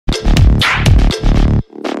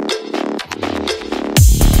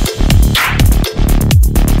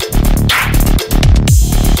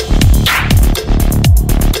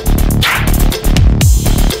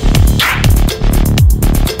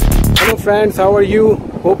friends, how are you?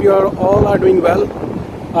 Hope you all are doing well.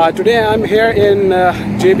 Today I'm here in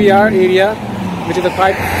JBR area, which is a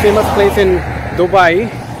quite famous place in Dubai,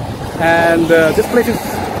 and this place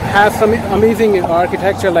has some amazing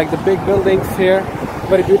architecture, like the big buildings here,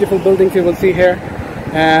 very beautiful buildings you will see here.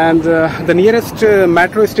 And the nearest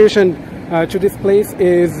metro station to this place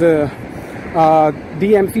is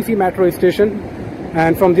DMCC metro station,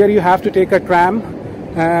 and from there you have to take a tram,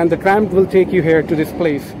 and the tram will take you here to this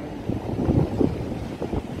place.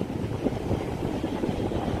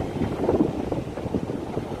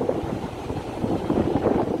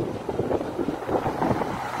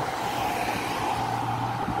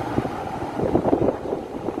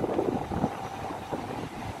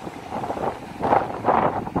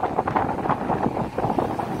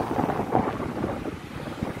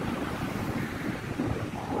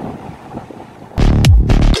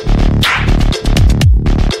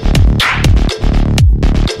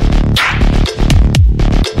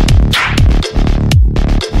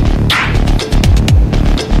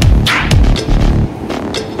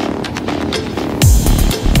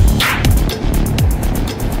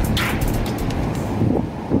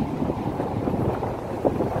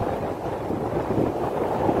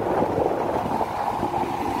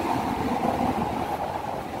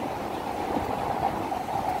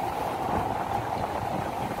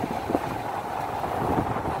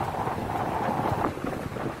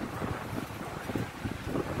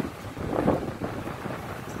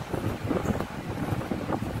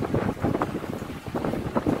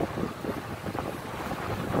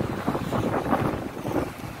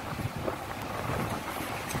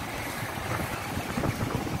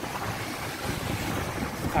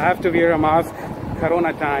 I have to wear a mask,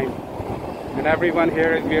 Corona time, and everyone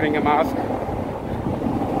here is wearing a mask.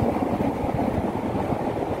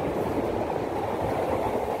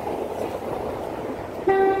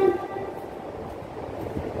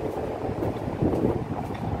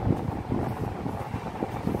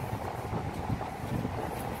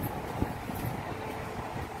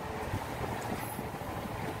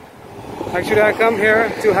 Actually, I come here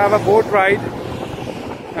to have a boat ride.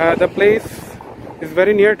 The place is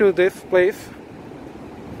very near to this place.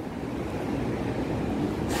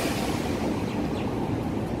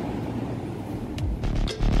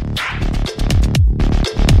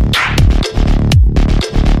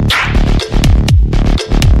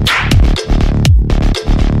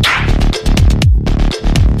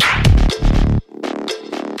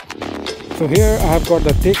 So here I have got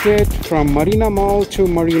the ticket from Marina Mall to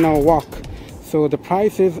Marina Walk. So the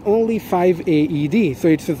price is only 5 AED. So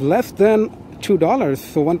it's less than $2,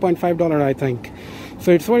 so $1.5 I think.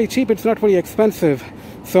 So it's very cheap, it's not very expensive.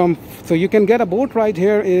 So you can get a boat ride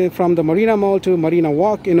here from the Marina Mall to Marina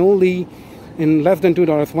Walk in less than $2,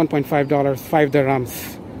 $1.5, 5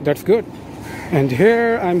 dirhams. That's good. And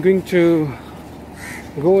here I'm going to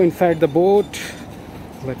go inside the boat.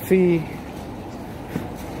 Let's see.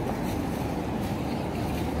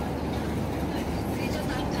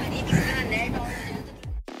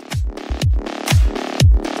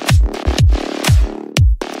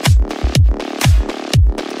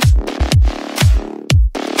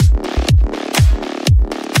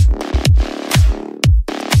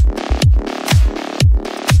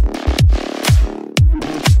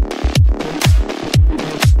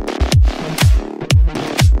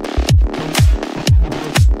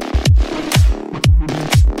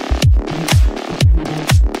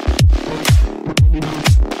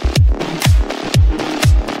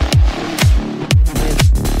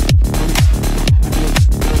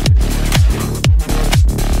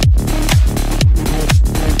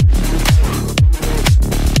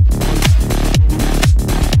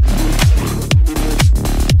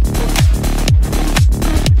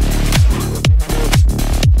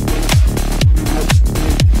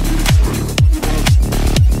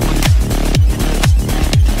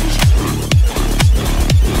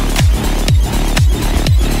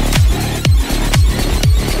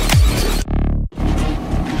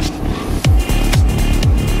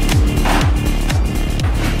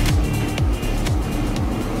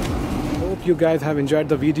 You guys have enjoyed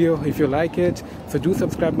the video. If you like it, so do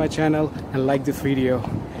subscribe my channel and like this video.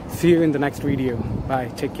 See you in the next video.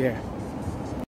 Bye, take care.